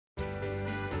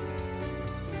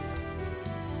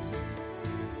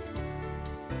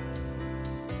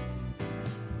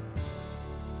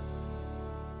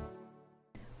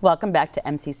Welcome back to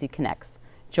MCC Connects.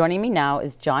 Joining me now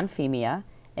is John Femia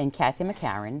and Cathleen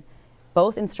McCarron,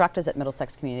 both instructors at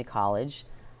Middlesex Community College.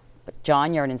 But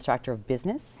John, you're an instructor of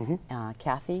business.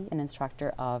 Kathy, an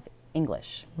instructor of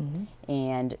English.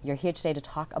 And you're here today to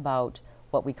talk about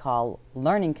what we call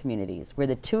learning communities, where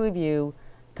the two of you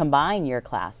combine your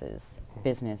classes,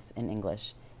 business and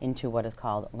English, into what is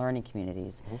called learning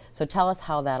communities. So tell us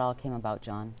how that all came about,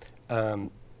 John.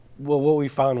 Well, what we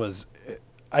found was,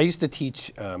 I used to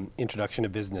teach introduction to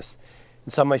business,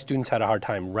 and some of my students had a hard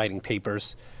time writing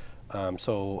papers.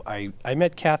 So I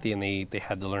met Kathy, and they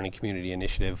had the Learning Community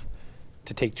Initiative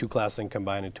to take two classes and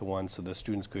combine it to one, so the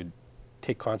students could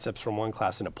take concepts from one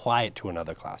class and apply it to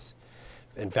another class.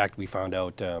 In fact, we found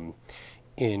out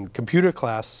in computer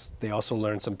class, they also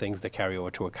learned some things that carry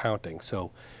over to accounting.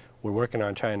 So we're working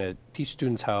on trying to teach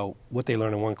students how what they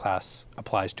learn in one class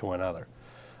applies to another.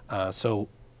 So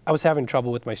I was having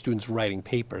trouble with my students writing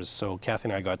papers, so Kathy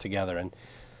and I got together, and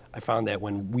I found that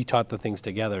when we taught the things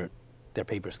together, their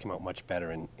papers came out much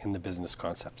better in the business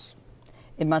concepts.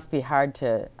 It must be hard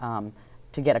to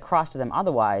get across to them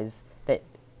otherwise that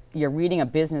you're reading a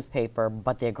business paper,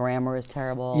 but their grammar is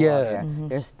terrible, Yeah. or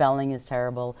their spelling is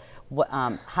terrible. What,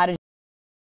 how did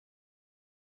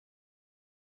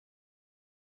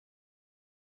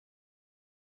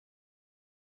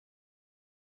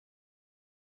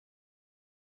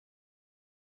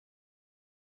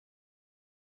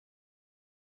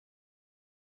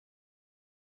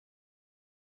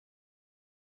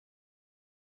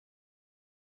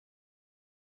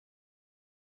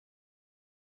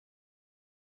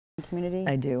community?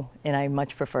 I do, and I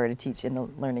much prefer to teach in the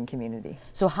learning community.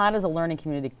 So how does a learning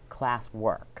community class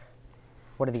work?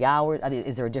 What are the hours?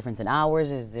 Is there a difference in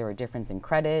hours? Is there a difference in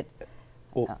credit?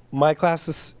 Well, my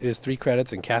class is 3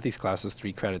 credits, and Kathy's class is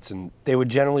 3 credits, and they would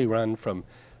generally run from,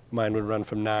 mine would run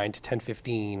from 9 to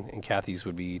 10:15, and Kathy's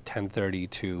would be 10:30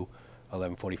 to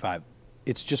 11:45.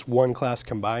 It's just one class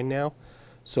combined now,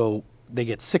 so they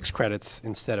get 6 credits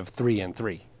instead of 3 and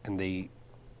 3, and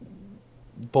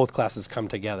both classes come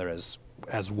together as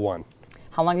one.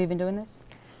 How long have you been doing this?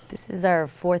 This is our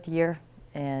 4th year,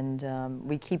 and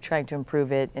we keep trying to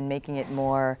improve it and making it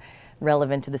more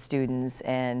relevant to the students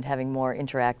and having more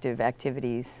interactive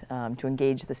activities to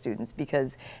engage the students,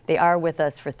 because they are with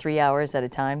us for 3 hours at a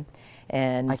time.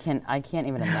 And I can't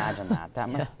even imagine that. That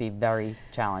must be very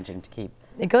challenging to keep.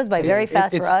 It goes by very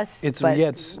fast for us.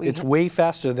 It's way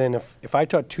faster than if I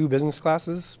taught 2 business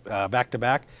classes back to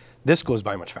back. This goes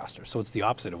by much faster, so it's the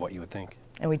opposite of what you would think.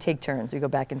 And we take turns. We go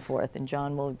back and forth, and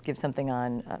John will give something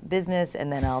on business,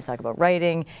 and then I'll talk about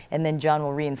writing, and then John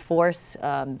will reinforce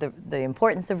the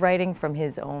importance of writing from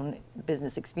his own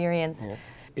business experience. Yeah.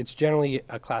 It's generally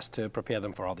a class to prepare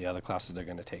them for all the other classes they're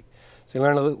going to take. So you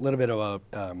learn a little bit about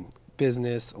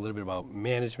business, a little bit about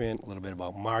management, a little bit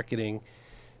about marketing.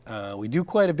 We do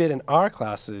quite a bit in our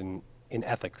class in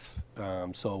ethics,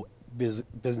 so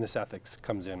business ethics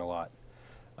comes in a lot.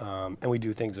 And we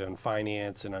do things on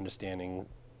finance and understanding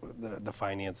the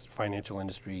financial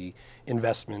industry,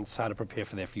 investments, how to prepare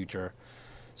for their future.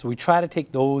 So we try to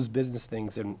take those business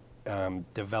things and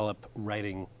develop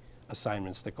writing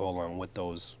assignments that go along with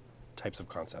those types of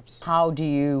concepts. How do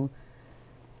you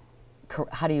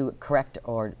correct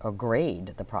or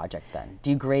grade the project then?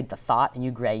 Do you grade the thought and you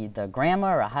grade the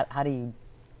grammar, or how do you?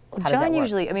 Well, John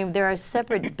usually, I mean, there are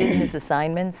separate business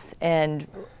assignments, and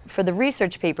for the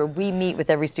research paper, we meet with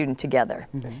every student together.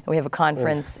 And we have a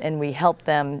conference, and we help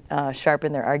them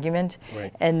sharpen their argument.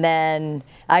 Right. And then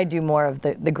I do more of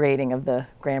the grading of the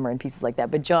grammar and pieces like that.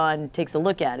 But John takes a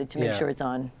look at it to make sure it's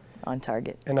on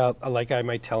target. And I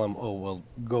might tell them, oh, well,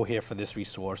 go here for this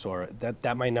resource, or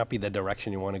that might not be the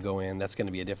direction you want to go in. That's going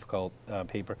to be a difficult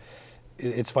paper.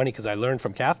 It's funny because I learned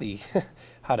from Kathy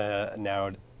how to narrow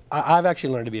it. I've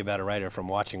actually learned to be a better writer from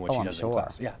watching what she does in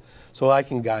class. Yeah, so I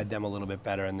can guide them a little bit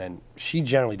better, and then she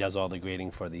generally does all the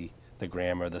grading for the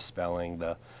grammar, the spelling,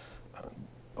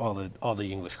 all the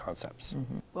English concepts.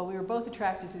 Well, we were both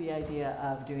attracted to the idea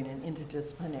of doing an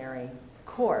interdisciplinary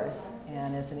course,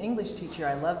 and as an English teacher,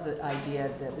 I love the idea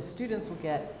that the students will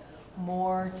get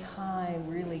more time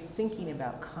really thinking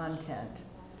about content,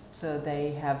 so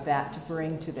they have that to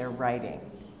bring to their writing.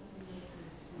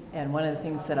 And one of the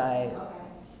things that I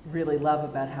really love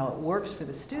about how it works for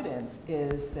the students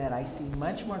is that I see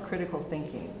much more critical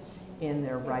thinking in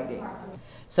their writing.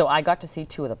 So I got to see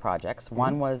 2 of the projects.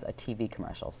 One was a TV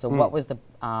commercial. So what was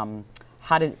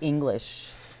how did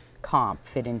English comp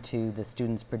fit into the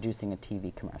students producing a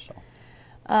TV commercial?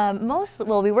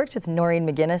 Well, we worked with Noreen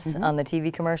McGinnis on the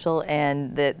TV commercial,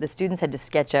 and the students had to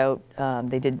sketch out,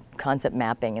 they did concept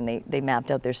mapping, and they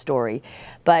mapped out their story.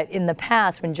 But in the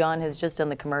past, when John has just done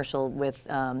the commercial with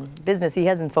business, he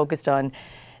hasn't focused on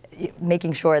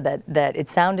making sure that it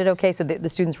sounded okay, so the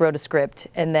students wrote a script,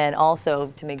 and then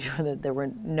also to make sure that there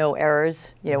were no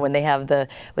errors, you know, when they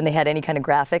had any kind of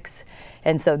graphics.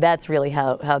 And so that's really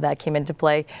how that came into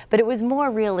play. But it was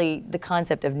more really the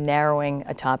concept of narrowing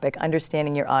a topic,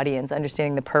 understanding your audience,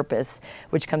 understanding the purpose,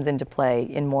 which comes into play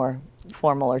in more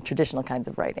formal or traditional kinds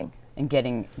of writing. And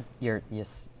getting your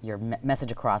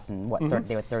message across in what,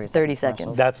 they were 30 seconds? 30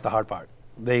 seconds. That's the hard part.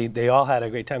 They all had a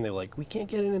great time. They were like, we can't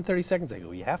get it in 30 seconds. I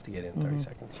go, you have to get it in 30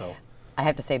 seconds. So I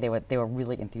have to say they were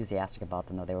really enthusiastic about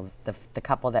them, though. They were the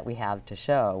couple that we have to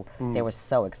show. They were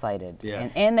so excited, Yeah.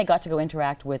 and they got to go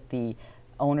interact with the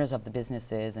owners of the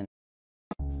businesses. And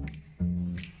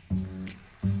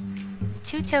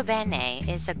Tutto Bene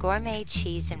is a gourmet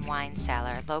cheese and wine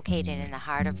cellar located in the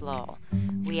heart of Lowell.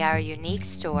 We are a unique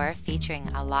store featuring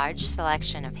a large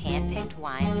selection of hand-picked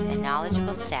wines and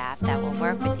knowledgeable staff that will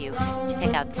work with you to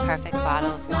pick out the perfect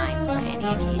bottle of wine for any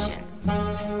occasion.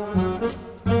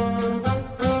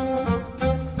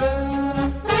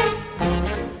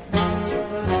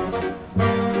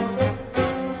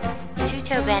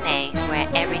 Tutto Bene, where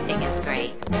everything is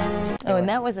great. Oh, and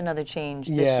that was another change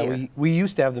this year. Yeah, we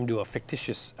used to have them do a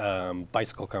fictitious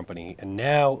bicycle company, and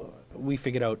now we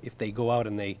figured out if they go out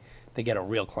and they get a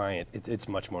real client, it's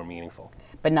much more meaningful.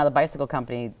 But now the bicycle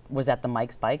company was at the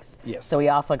Mike's Bikes. Yes. So we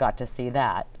also got to see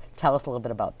that. Tell us a little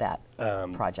bit about that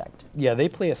project. Yeah, they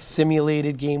play a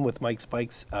simulated game with Mike's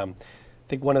Bikes. I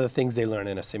think one of the things they learn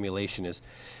in a simulation is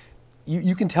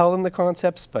you can tell them the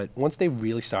concepts, but once they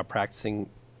really start practicing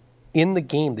in the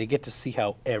game, they get to see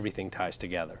how everything ties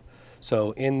together.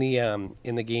 So in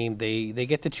the game, they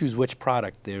get to choose which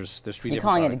product. There's 3 different You're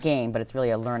calling products. it a game, but it's really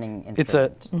a learning It's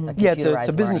a instrument. yeah, it's a computerized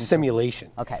business learning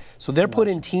simulation. Okay. So they're put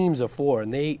in teams of 4,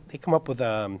 and they come up with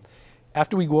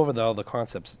after we go over all the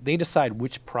concepts, they decide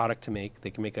which product to make. They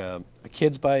can make a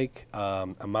kid's bike,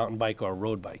 a mountain bike, or a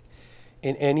road bike,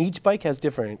 and each bike has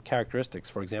different characteristics.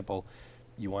 For example,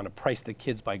 you want to price the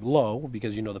kid's bike low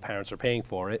because you know the parents are paying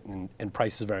for it, and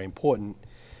price is very important.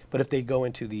 But if they go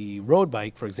into the road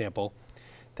bike, for example,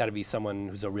 that'd be someone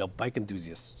who's a real bike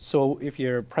enthusiast. So if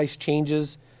your price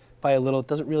changes by a little, it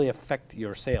doesn't really affect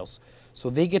your sales. So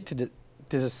they get to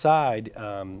decide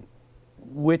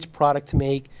which product to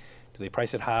make. Do they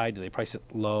price it high? Do they price it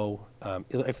low?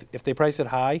 If they price it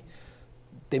high,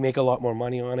 they make a lot more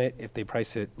money on it. If they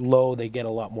price it low, they get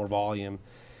a lot more volume.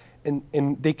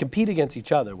 And they compete against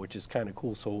each other, which is kind of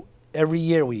cool. So every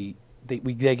year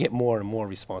they get more and more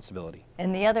responsibility.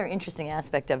 And the other interesting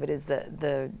aspect of it is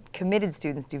the committed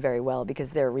students do very well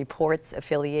because there are reports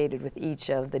affiliated with each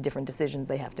of the different decisions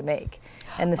they have to make.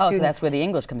 And the students, so that's where the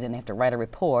English comes in. They have to write a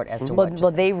report as to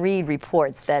well, they read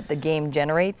reports that the game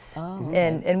generates,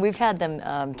 okay. and we've had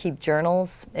them keep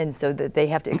journals, and so that they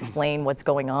have to explain what's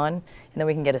going on, and then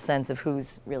we can get a sense of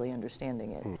who's really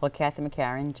understanding it. Well, Cathleen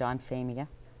McCarron, John Femia,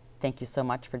 thank you so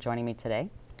much for joining me today.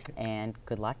 And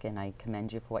good luck, and I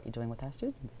commend you for what you're doing with our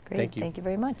students. Great, Thank you. Thank you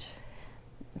very much.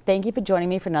 Thank you for joining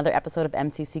me for another episode of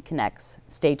MCC Connects.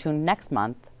 Stay tuned next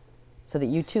month so that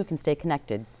you too can stay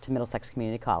connected to Middlesex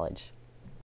Community College.